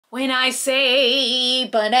When I say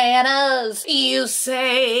bananas, you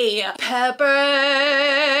say peppers.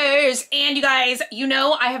 And you guys, you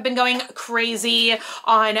know I have been going crazy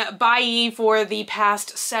on YE for the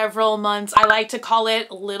past several months. I like to call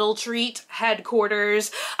it Little Treat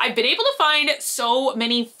headquarters. I've been able to find so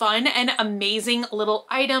many fun and amazing little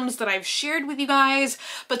items that I've shared with you guys,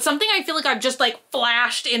 but something I feel like I've just like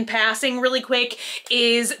flashed in passing really quick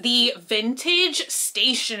is the vintage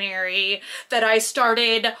stationery that I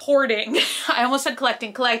started hoarding. I almost said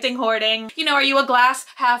collecting, hoarding. You know, are you a glass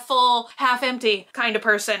half full, half empty kind of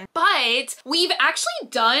person? But we've actually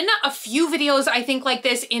done a few videos, I think, like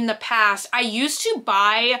this in the past. I used to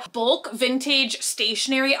buy bulk vintage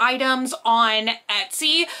stationery items on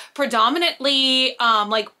Etsy, predominantly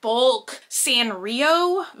like bulk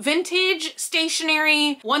Sanrio vintage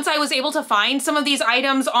stationery. Once I was able to find some of these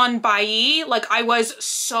items on YE, like I was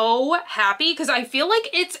so happy because I feel like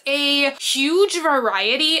it's a huge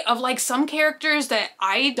variety of like some characters that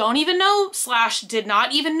I don't even know / did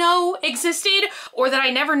not even know existed, or that I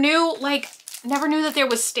never knew, like never knew that there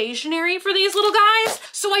was stationery for these little guys.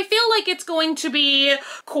 So I feel like it's going to be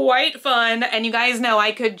quite fun, and you guys know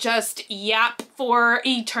I could just yap for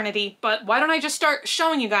eternity, but why don't I just start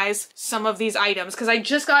showing you guys some of these items, because I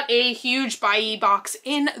just got a huge YE box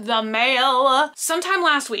in the mail sometime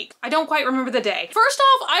last week. I don't quite remember the day. First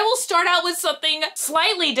off, I will start out with something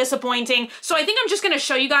slightly disappointing. So I think I'm just gonna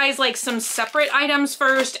show you guys like some separate items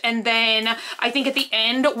first, and then I think at the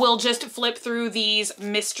end we'll just flip through these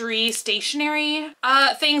mystery stationery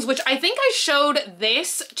things, which I think I showed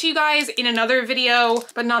this to you guys in another video,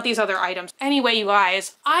 but not these other items. Anyway, you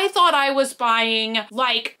guys, I thought I was buying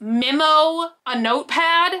like a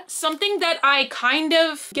notepad, something that I kind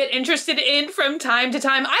of get interested in from time to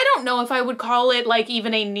time. I don't know if I would call it like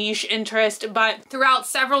even a niche interest, but throughout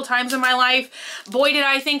several times in my life, boy, did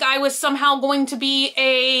I think I was somehow going to be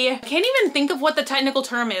I can't even think of what the technical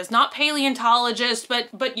term is, not paleontologist,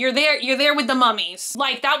 but you're there with the mummies.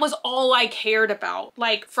 Like that was all I cared about.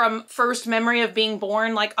 Like from first memory of being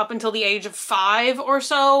born, like up until the age of 5 or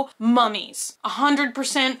so, mummies,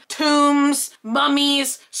 100% tombs,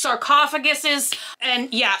 mummies, sarcophaguses,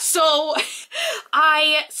 and yeah, so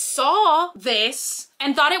I saw this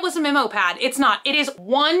and thought it was a memo pad. It's not. It is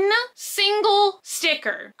one single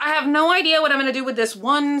sticker. I have no idea what I'm gonna do with this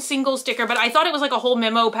one single sticker, but I thought it was like a whole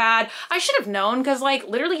memo pad. I should have known, because like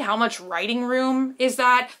literally how much writing room is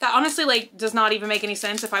that? That honestly like does not even make any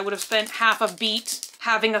sense if I would have spent half a beat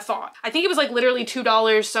having a thought. I think it was like literally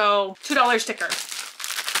 $2, so $2 sticker.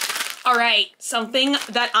 All right, something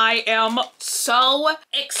that I am so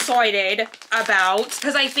excited about,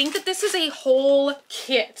 because I think that this is a whole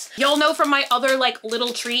kit. Y'all know from my other like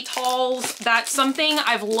little treat hauls that something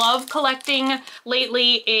I've loved collecting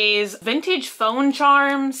lately is vintage phone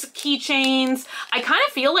charms, keychains. I kind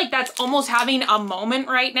of feel like that's almost having a moment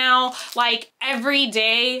right now. Like every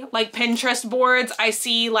day, like Pinterest boards, I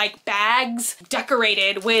see like bags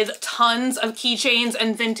decorated with tons of keychains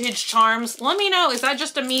and vintage charms. Let me know, is that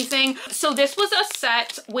just a me thing? So this was a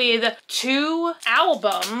set with 2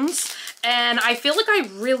 albums, and I feel like I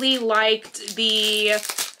really liked the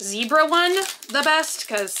zebra one the best,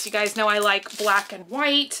 because you guys know I like black and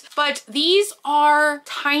white, but these are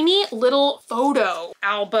tiny little photo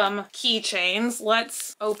album keychains.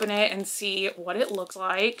 Let's open it and see what it looks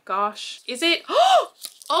like. Gosh, is it?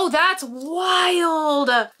 Oh, that's wild.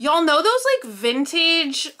 Y'all know those like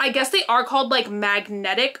vintage, I guess they are called like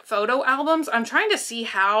magnetic photo albums. I'm trying to see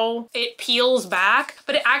how it peels back,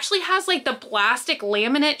 but it actually has like the plastic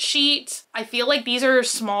laminate sheet. I feel like these are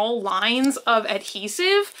small lines of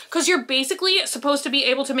adhesive, because you're basically supposed to be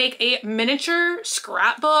able to make a miniature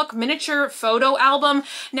scrapbook, miniature photo album.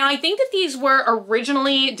 Now, I think that these were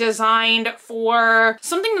originally designed for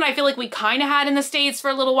something that I feel like we kind of had in the States for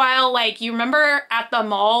a little while. Like, you remember at the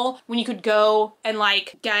mall when you could go and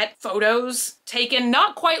like get photos taken,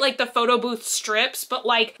 not quite like the photo booth strips, but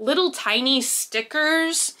like little tiny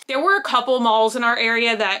stickers. There were a couple malls in our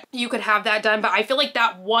area that you could have that done, but I feel like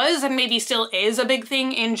that was and maybe still is a big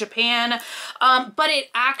thing in Japan. But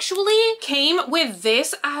it actually came with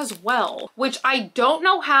this as well, which I don't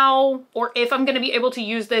know how or if I'm gonna be able to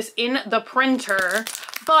use this in the printer,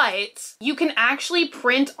 but you can actually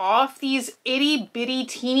print off these itty bitty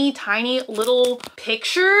teeny tiny little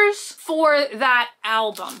pictures for that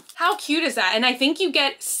album. How cute is that? And I think you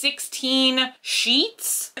get 16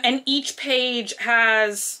 sheets, and each page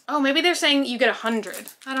has, oh, maybe they're saying you get 100.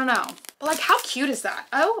 I don't know. But like, how cute is that?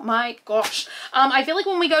 Oh my gosh. I feel like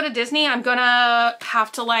when we go to Disney, I'm gonna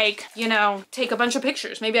have to like, you know, take a bunch of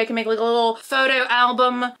pictures. Maybe I can make like a little photo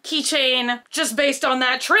album keychain just based on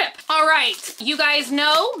that trip. All right, you guys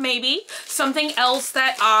know maybe something else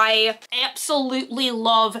that I absolutely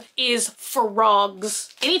love is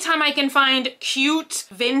frogs. Anytime I can find cute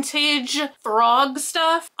vintage frog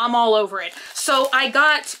stuff, I'm all over it. So I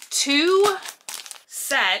got 2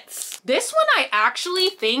 sets. This one I actually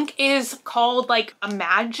think is called like a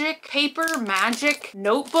magic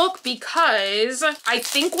notebook, because I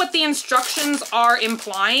think what the instructions are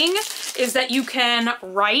implying is that you can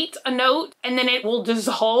write a note and then it will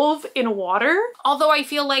dissolve in water. Although I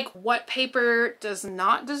feel like what paper does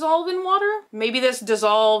not dissolve in water? Maybe this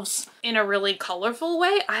dissolves in a really colorful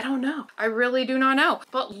way. I don't know. I really do not know.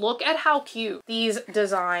 But look at how cute these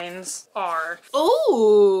designs are.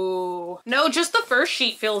 Oh, no, just the first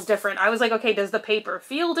sheet feels different. I was like, okay, does the paper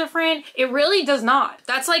feel different? It really does not.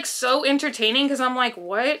 That's like so entertaining because I'm like,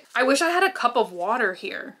 what? I wish I had a cup of water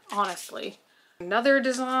here, honestly. Another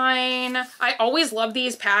design. I always love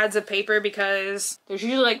these pads of paper because there's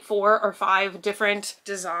usually like 4 or 5 different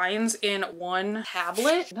designs in one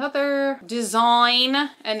tablet. Another design,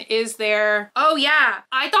 and is there, oh yeah,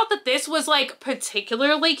 I thought that this was like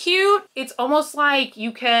particularly cute. It's almost like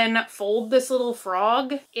you can fold this little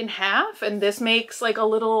frog in half and this makes like a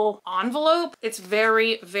little envelope. It's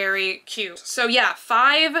very, very cute. So yeah,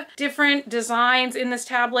 5 different designs in this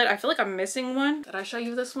tablet. I feel like I'm missing one. Did I show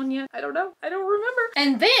you this one yet? I don't know. I don't remember.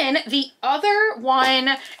 And then the other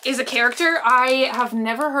one is a character I have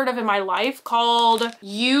never heard of in my life called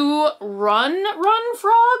You-Run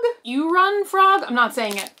Frog. I'm not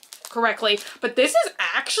saying it correctly, but this is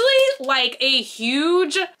actually like a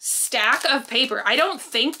huge stack of paper. I don't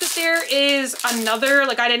think that there is another,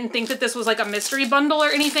 like I didn't think that this was like a mystery bundle or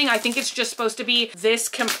anything. I think it's just supposed to be this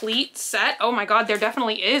complete set. Oh my God, there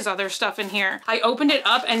definitely is other stuff in here. I opened it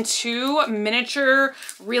up and 2 miniature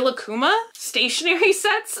Rilakkuma stationery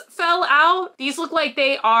sets fell out. These look like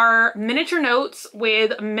they are miniature notes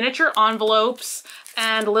with miniature envelopes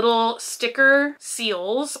and little sticker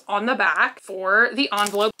seals on the back for the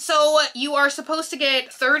envelope. So you are supposed to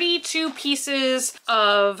get 32 pieces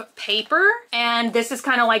of paper, and this is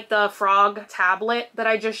kind of like the frog tablet that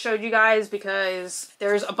I just showed you guys because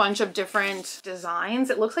there's a bunch of different designs.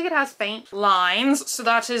 It looks like it has faint lines, so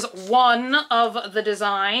that is one of the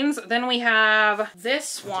designs. Then we have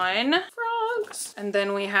this one, frogs, and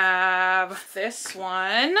then we have this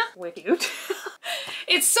one, wicked cute.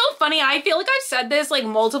 It's so funny. I feel like I've said this like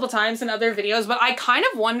multiple times in other videos, but I kind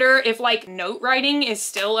of wonder if like note writing is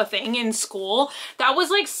still a thing in school. That was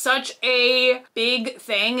like such a big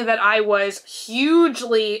thing that I was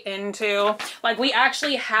hugely into. Like we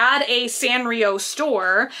actually had a Sanrio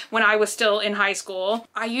store when I was still in high school.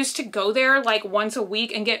 I used to go there like once a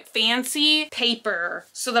week and get fancy paper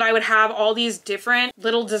so that I would have all these different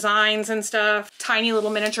little designs and stuff, tiny little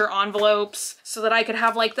miniature envelopes, so that I could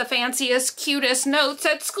have like the fanciest, cutest notes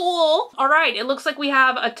at school. All right, it looks like we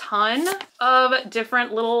have a ton of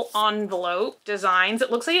different little envelope designs. It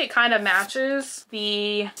looks like it kind of matches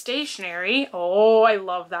the stationery. Oh, I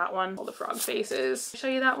love that one. All the frog faces. Did I show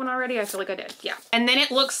you that one already? I feel like I did. Yeah. And then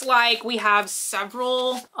it looks like we have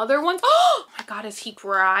several other ones. Oh my God, is he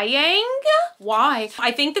crying? Why?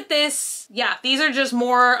 I think that this, yeah, these are just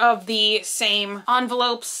more of the same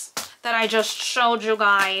envelopes that I just showed you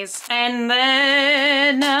guys. And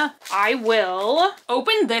then I will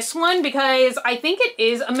open this one because I think it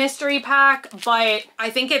is a mystery pack, but I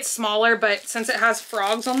think it's smaller, but since it has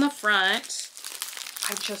frogs on the front,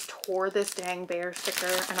 I just tore this dang bear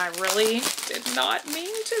sticker and I really did not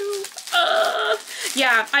mean to.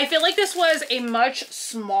 Yeah, I feel like this was a much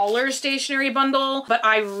smaller stationery bundle, but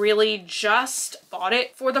I really just bought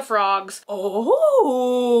it for the frogs.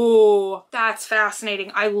 Oh, that's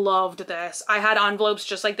fascinating. I loved this. I had envelopes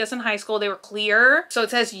just like this in high school. They were clear. So it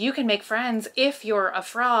says you can make friends if you're a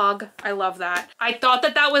frog. I love that. I thought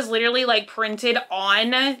that that was literally like printed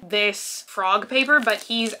on this frog paper, but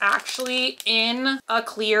he's actually in a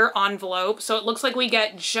clear envelope. So it looks like we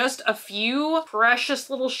get just a few precious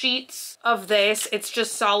little sheets of this. It's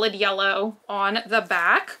just solid yellow on the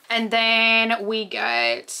back. And then we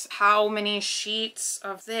get how many sheets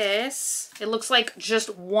of this? It looks like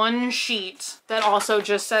just one sheet that also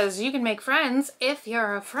just says you can make friends if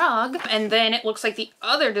you're a frog. And then it looks like the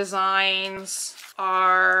other designs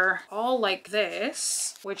are all like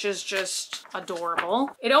this, which is just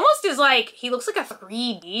adorable. It almost is like, he looks like a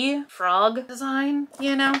 3D frog design,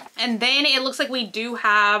 you know? And then it looks like we do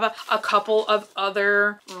have a couple of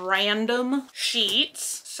other random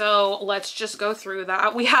sheets. So let's just go through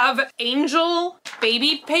that. We have angel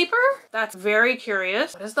baby paper. That's very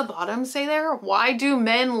curious. What does the bottom say there? Why do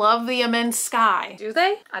men love the immense sky? Do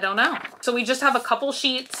they? I don't know. So we just have a couple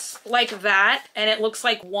sheets like that, and it looks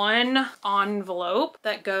like one envelope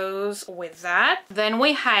that goes with that. Then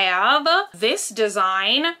we have this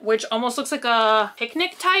design, which almost looks like a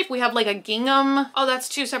picnic type. We have like a gingham. Oh, that's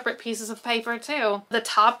two separate pieces of paper too. The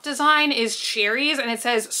top design is cherries, and it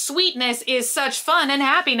says sweetness is such fun and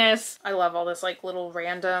happiness. I love all this like little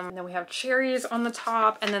random. And then we have cherries on the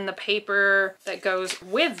top, and then the paper that goes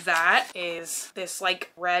with that is this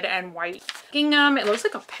like red and white gingham. It looks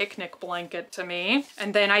like a picnic blanket to me.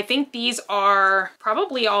 And then I think these are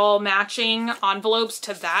probably all matching envelopes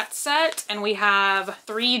to that set. And we have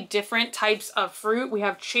 3 different types of fruit. We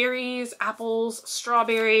have cherries, apples,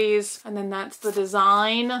 strawberries, and then that's the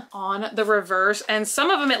design on the reverse. And some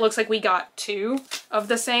of them it looks like we got 2 of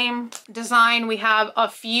the same design. We have a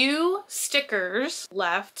few stickers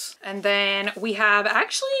left, and then we have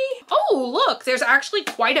actually, oh look, there's actually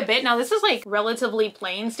quite a bit. Now this is like relatively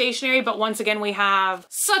plain stationery, but once again we have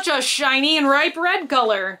such a shiny and ripe red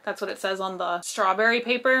color. That's what it says on the strawberry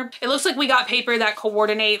paper. It looks like we got paper that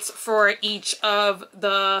coordinates for each of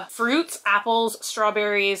the fruits: apples,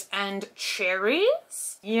 strawberries, and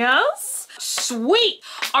cherries. Yes. Sweet.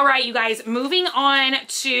 All right, you guys, moving on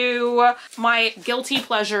to my guilty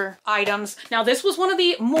pleasure items. Now, this was one of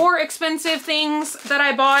the more expensive things that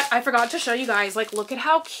I bought. I forgot to show you guys, like, look at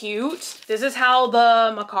how cute. This is how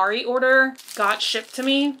the Macari order got shipped to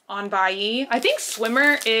me on Buyee. I think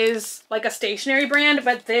Swimmer is like a stationery brand,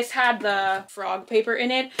 but this had the frog paper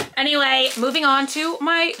in it. Anyway, moving on to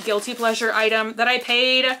my guilty pleasure item that I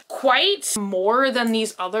paid quite more than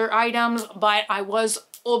these other items, but I was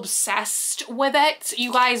obsessed with it.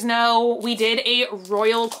 You guys know we did a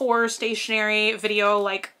Royal Core stationery video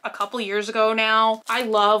like a couple years ago now. I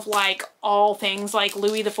love like all things like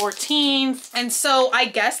Louis XIV. And so I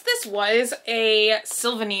guess this was a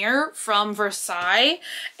souvenir from Versailles,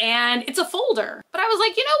 and it's a folder. But I was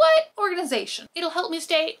like, you know what? Organization. It'll help me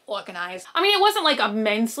stay organized. I mean, it wasn't like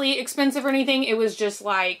immensely expensive or anything. It was just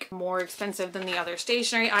like more expensive than the other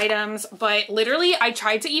stationery items. But literally I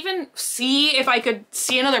tried to even see if I could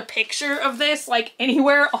see another picture of this like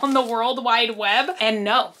anywhere on the World Wide Web. And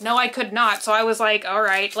no, I could not. So I was like, all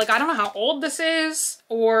right, like I don't know how old this is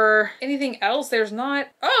or anything else. There's not,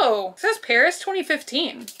 oh, it says Paris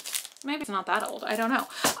 2015. Maybe it's not that old, I don't know.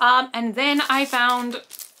 And then I found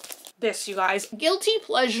this, you guys. Guilty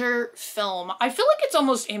pleasure film. I feel like it's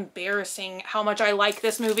almost embarrassing how much I like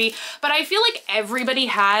this movie, but I feel like everybody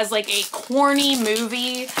has like a corny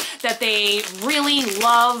movie that they really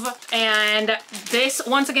love. And this,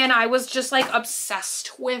 once again, I was just like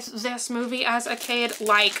obsessed with this movie as a kid.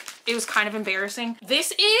 Like, it was kind of embarrassing.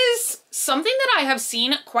 This is something that I have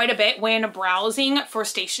seen quite a bit when browsing for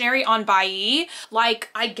stationery on Buyee. Like,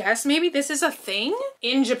 I guess maybe this is a thing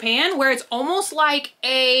in Japan where it's almost like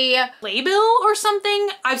a playbill or something.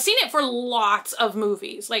 I've seen it for lots of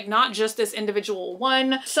movies, like not just this individual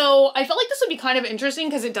one. So I felt like this would be kind of interesting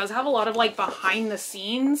because it does have a lot of like behind the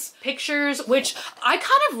scenes pictures, which I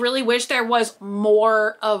kind of really wish there was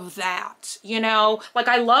more of that, you know? Like,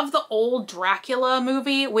 I love the old Dracula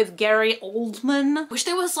movie with Gary Oldman. Wish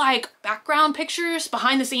there was like background pictures,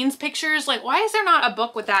 behind the scenes pictures. Like, why is there not a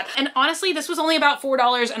book with that? And honestly, this was only about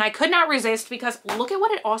 $4 and I could not resist because look at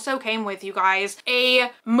what it also came with, you guys. A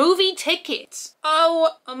movie ticket.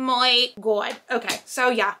 Oh my god. Okay, so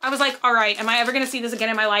yeah, I was like, all right, am I ever gonna see this again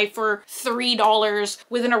in my life for $3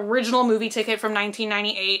 with an original movie ticket from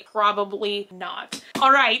 1998? Probably not.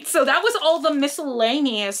 All right, so that was all the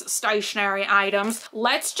miscellaneous stationery items.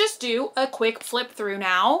 Let's just do a quick flip through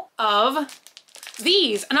now of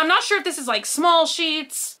these. And I'm not sure if this is like small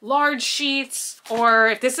sheets, large sheets, or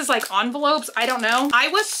if this is like envelopes. I don't know. I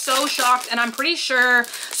was so shocked, and I'm pretty sure,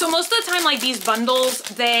 so most of the time, like these bundles,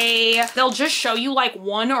 they'll just show you like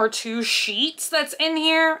 1 or 2 sheets that's in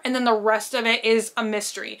here, and then the rest of it is a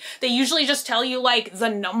mystery. They usually just tell you like the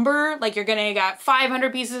number, like you're gonna get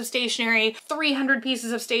 500 pieces of stationery, 300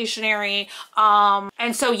 pieces of stationery.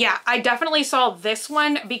 And so yeah, I definitely saw this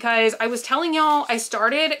one because I was telling y'all I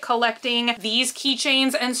started collecting these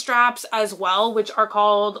keychains and straps as well, which are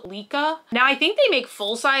called Lika. Now I think they make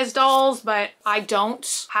full-size dolls, but I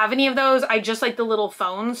don't have any of those. I just like the little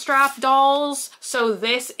phone strap dolls. So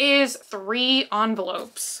this is 3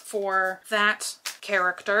 envelopes for that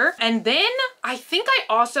character. And then I think I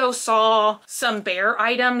also saw some bear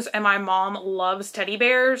items, and my mom loves teddy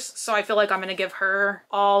bears, so I feel like I'm gonna give her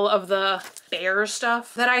all of the bear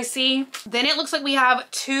stuff that I see. Then it looks like we have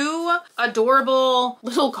two adorable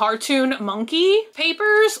little cartoon monkey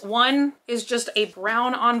papers. One is just a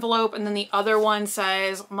brown envelope, and then the other one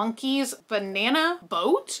says Monkey's Banana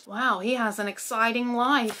Boat. Wow, he has an exciting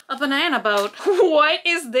life. A banana boat. What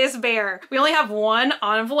is this bear? We only have one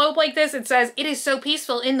envelope like this. It says, "It is so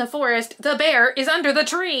peaceful in the forest. The bear is under the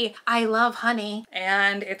tree. I love honey."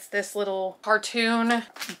 And it's this little cartoon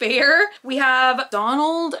bear. We have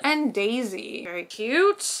Donald and Daisy. Very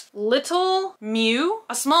cute. Little Mew,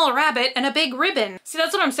 a small rabbit, and a big ribbon. See,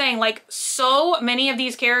 that's what I'm saying. Like, so many of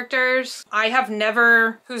these characters, I have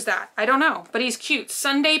never... Who's that? I don't know, but he's cute.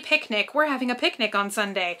 Sunday picnic. We're having a picnic on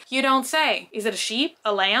Sunday. You don't say. Is it a sheep?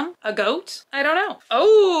 A lamb? A goat? I don't know.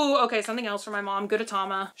 Oh, okay, something else for my mom.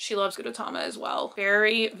 Gudetama. She loves Gudetama as well.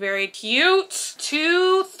 Very, very cute.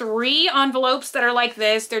 2, 3 envelopes that are like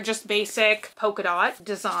this. They're just basic polka dot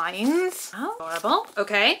designs. Oh, adorable.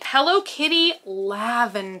 Okay. Hello Kitty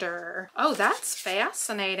lavender. Oh, that's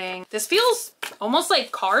fascinating. This feels almost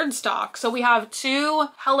like cardstock. So we have 2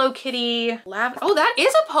 Hello Kitty lavender. Oh, that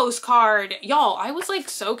is a postcard. Y'all, I was like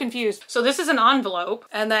so confused. So this is an envelope,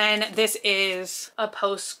 and then this is a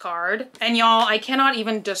postcard. And y'all, I cannot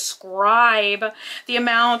even describe the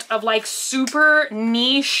amount of like super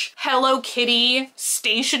niche Hello Kitty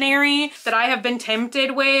stationery that I have been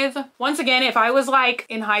tempted with. Once again, if I was like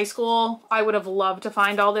in high school, I would have loved to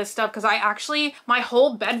find all this stuff, because I actually, my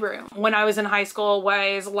whole bedroom when I was in high school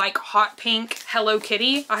was like hot pink Hello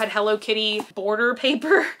Kitty. I had Hello Kitty border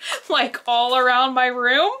paper like all around my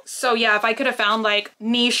room. So yeah, if I could have found like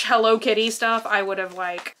niche Hello Kitty stuff, I would have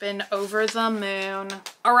like been over the moon.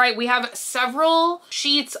 All right, we have several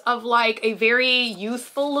sheets of like a very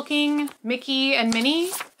youthful looking Mickey and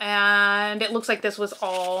Minnie, and it looks like this was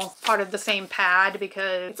all part of the same pad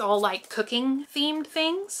because it's all like cooking themed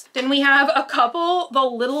things. Then we have a couple, the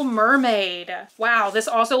Little Mermaid. Wow, this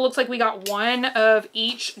also looks like we got one of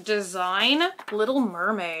each design. Little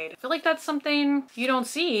Mermaid. I feel like that's something you don't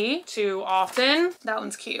see too often. That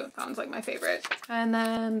one's cute. That one's like my favorite. And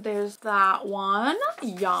then there's that one.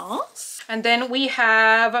 Yes. And then we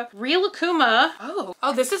have Real Akuma.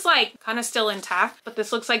 Oh, this is like kind of still intact, but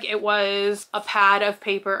this looks like it was a pad of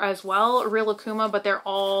paper as well. Real Akuma, but they're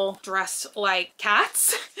all dressed like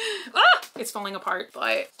cats. Ah, it's falling apart,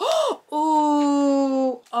 but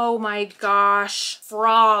ooh, oh my gosh,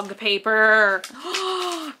 frog paper.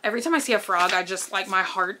 Every time I see a frog, I just like, my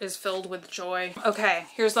heart is filled with joy. Okay,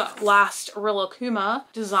 here's the last Real Akuma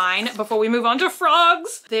design before we move on to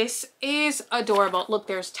frogs. This is adorable. Look,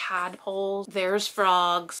 there's tadpoles, there's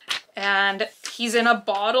frogs, and he's in a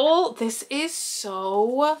bottle. This is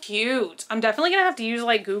so cute. I'm definitely gonna have to use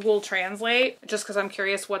like Google Translate just because I'm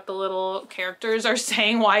curious what the little characters are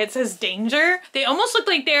saying, why it says danger. They almost look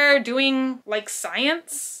like they're doing like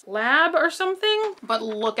science lab or something, but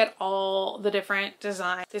look at all the different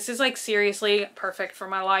designs. This is like seriously perfect for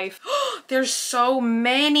my life. There's so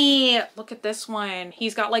many. Look at this one.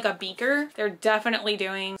 He's got like a beaker. They're definitely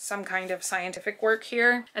doing some kind of scientific work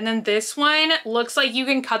here. And then this one looks like you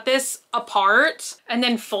can cut this apart and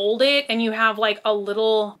then fold it, and you have like a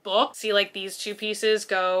little book. See, like these two pieces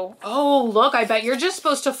go, oh look, I bet you're just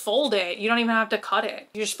supposed to fold it. You don't even have to cut it.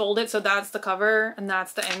 You just fold it, so that's the cover and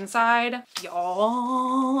that's the inside.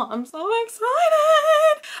 Y'all, I'm so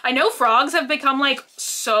excited. I know frogs have become like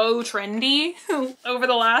so trendy over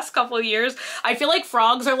the last couple of years. I feel like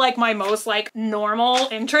frogs are like my most like normal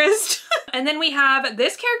interest. And then we have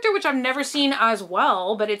this character, which I've never seen as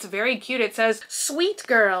well, but it's very cute. It says Sweet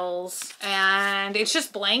Girls, and it's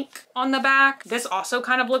just blank on the back. This also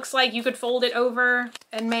kind of looks like you could fold it over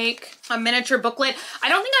and make a miniature booklet. I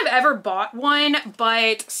don't think I've ever bought one,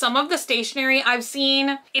 but some of the stationery I've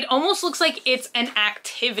seen, it almost looks like it's an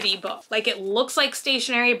activity book. Like it looks like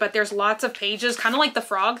stationery, but there's lots of pages, kind of like the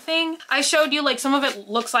frog thing I showed you. Like some of it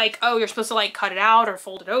looks like, oh, you're supposed to like cut it out or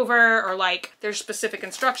fold it over, or like there's specific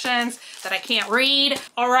instructions that I can't read.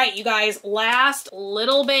 All right, you guys, last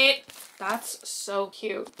little bit. That's so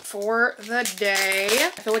cute for the day.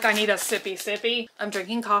 I feel like I need a sippy. I'm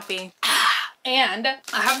drinking coffee. And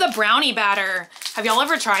I have the brownie batter. Have y'all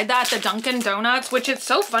ever tried that? The Dunkin' Donuts, which it's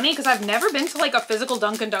so funny because I've never been to like a physical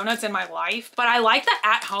Dunkin' Donuts in my life, but I like the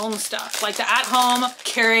at-home stuff, like the at-home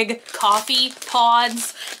Keurig coffee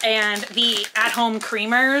pods and the at-home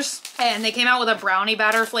creamers. And they came out with a brownie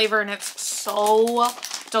batter flavor, and it's so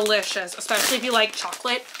delicious, especially if you like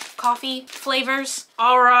chocolate coffee flavors.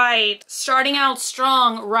 All right, starting out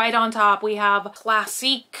strong, right on top, we have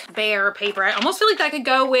classic bear paper. I almost feel like that could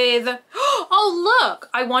go with, oh look,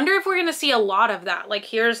 I wonder if we're gonna see a lot of that. Like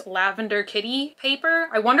here's lavender kitty paper.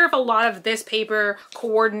 I wonder if a lot of this paper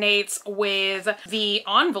coordinates with the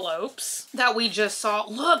envelopes that we just saw.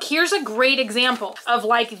 Look, here's a great example of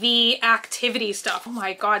like the activity stuff. Oh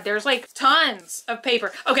my God, there's like tons of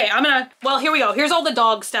paper. Okay, well, here we go. Here's all the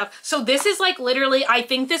dog stuff. So this is like literally, I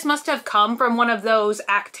think this must have come from one of those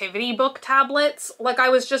activity book tablets like I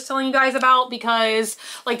was just telling you guys about, because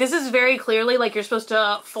like this is very clearly like you're supposed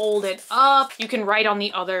to fold it up. You can write on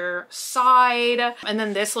the other side, and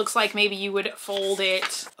then this looks like maybe you would fold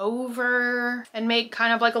it over and make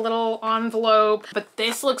kind of like a little envelope, but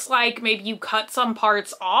this looks like maybe you cut some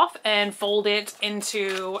parts off and fold it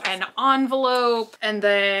into an envelope, and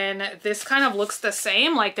then this kind of looks the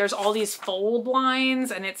same. Like there's all these fold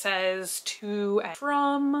lines and it says to and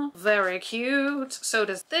from. Very cute. So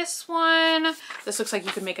does this one. This looks like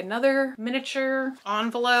you could make another miniature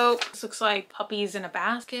envelope. This looks like puppies in a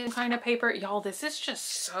basket kind of paper. Y'all, this is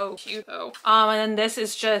just so cute though. And then this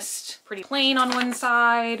is just pretty plain on one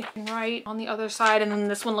side, right on the other side. And then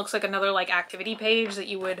this one looks like another like activity page that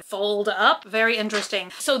you would fold up. Very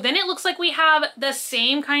interesting. So then it looks like we have the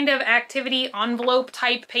same kind of activity envelope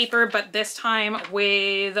type paper, but this time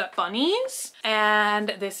with bunnies.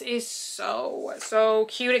 And this is so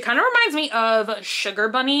cute. It kind of reminds me of Sugar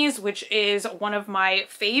Bunnies, which is one of my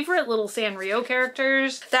favorite little Sanrio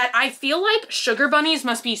characters, that I feel like Sugar Bunnies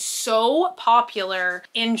must be so popular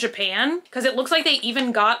in Japan, because it looks like they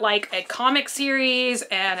even got like a comic series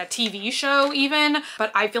and a TV show even,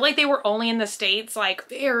 but I feel like they were only in the States like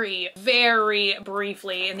very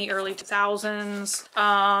briefly in the early 2000s.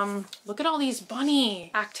 Look at all these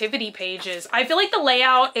bunny activity pages. I feel like the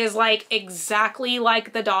layout is like exactly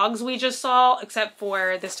like the dogs we just saw, except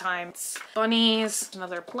for this time it's bunnies.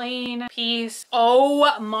 Another plain piece.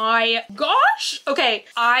 Oh my gosh. Okay,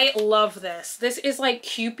 I love this. This is like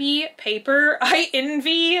Kewpie paper. I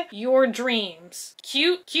envy your dreams.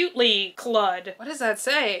 Cutely clud. What does that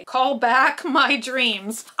say? Call back my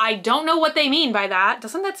dreams. I don't know what they mean by that.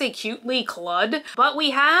 Doesn't that say cutely clud? But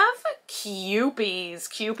we have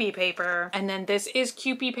Kewpie paper. And then this is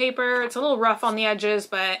Kewpie paper. It's a little rough on the edges,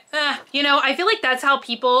 but you know, I feel like that's how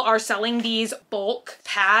people are selling these bulk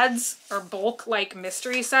pads or bulk like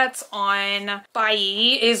mystery sets on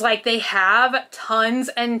Buyee, is like they have tons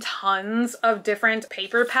and tons of different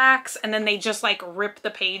paper packs, and then they just like rip the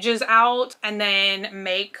pages out and then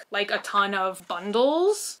make like a ton of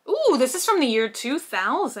bundles. Ooh, this is from the year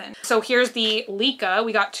 2000. So here's the Lika.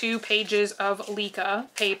 We got 2 pages of Lika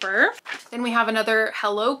paper. Then we have another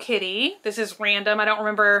Hello Kitty. This is random. I don't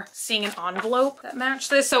remember seeing an envelope that matched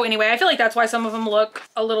this. So anyway, I feel like that's why some of them look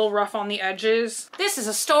a little rough on the edges. This is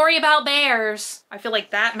a story about bears. I feel like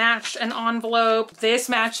that matched an envelope. This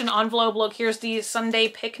matched an envelope. Look, here's the Sunday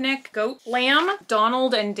picnic goat lamb,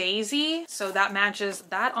 Donald and Daisy. So that matches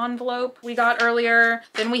that envelope we got earlier.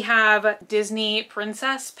 Then we have Disney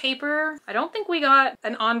princess paper. I don't think we got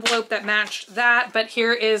an envelope that matched that, but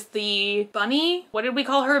here is the bunny. What did we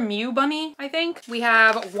call her? Mew Bunny, I think. We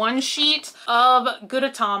have 1 sheet of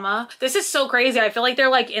Gudetama. This is so crazy. I feel like they're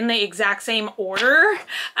like in the exact same order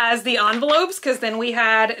as the envelopes, because then we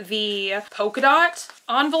had the polka dot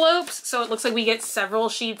envelopes. So it looks like we get several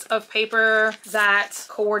sheets of paper that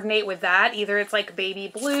coordinate with that. Either it's like baby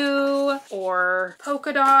blue or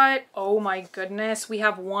polka dot. Oh my goodness. We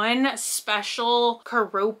have 1 special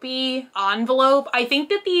Karopi envelope. I think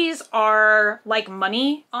that these are like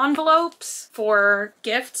money envelopes for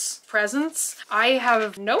gifts, presents. I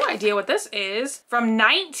have no idea what this is. From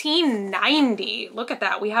 1990. Look at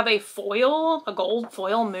that. We have a foil, a gold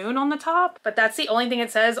foil moon on the top, but that's the only thing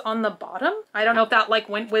it says on the bottom. I don't know if that like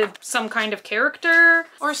went with some kind of character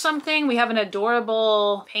or something. We have an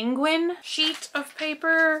adorable penguin sheet of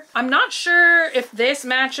paper. I'm not sure if this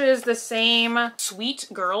matches the same Sweet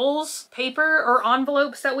Girls paper or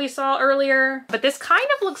envelopes that we saw earlier, but this kind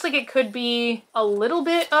of looks like it could be a little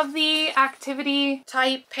bit of the activity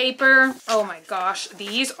type paper. Oh my gosh,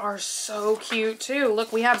 these are so cute too.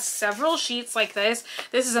 Look, we have several sheets like this.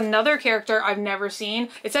 This is another character I've never seen.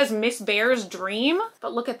 It says Miss Bear's Dream,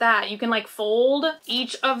 but look at that. You can like fold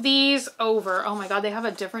each of these over. Oh my God, they have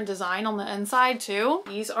a different design on the inside too.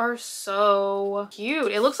 These are so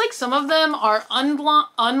cute. It looks like some of them are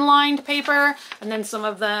unlined paper and then some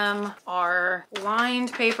of them are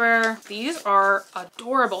lined paper. These are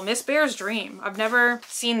adorable. Miss Bear's Dream. I've never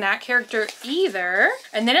seen that character either.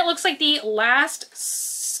 And then it looks like the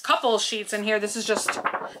last couple sheets in here. This is just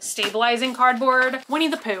stabilizing cardboard. Winnie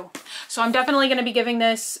the Pooh. So I'm definitely going to be giving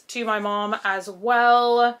this to my mom as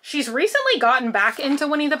well. She's recently gotten back into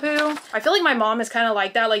Winnie the Pooh. I feel like my mom is kind of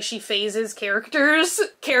like that. Like she phases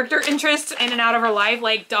character interests in and out of her life,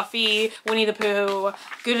 like Duffy, Winnie the Pooh,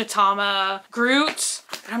 Gudetama, Groot.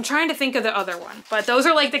 And I'm trying to think of the other one, but those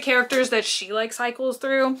are like the characters that she like cycles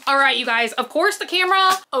through. All right, you guys, of course the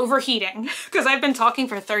camera overheating because I've been talking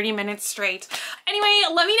for 30 minutes straight.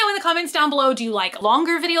 Anyway, let me know in the comments down below, do you like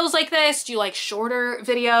longer videos like this? Do you like shorter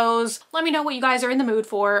videos? Let me know what you guys are in the mood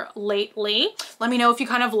for lately. Let me know if you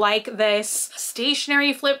kind of like this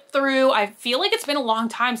stationery flip through. I feel like it's been a long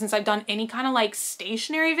time since I've done any kind of like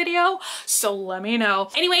stationery video, so let me know.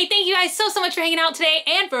 Anyway, thank you guys so much for hanging out today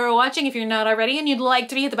and for watching. If you're not already and you'd like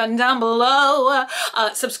to be, hit the button down below.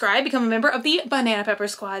 Subscribe, become a member of the Banana Pepper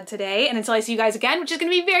Squad today. And until I see you guys again, which is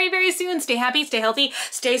gonna be very soon, stay happy, stay healthy,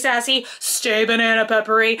 stay sassy, stay banana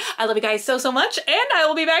peppery. I love you guys so much, and I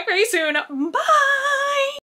will be back very soon. Bye!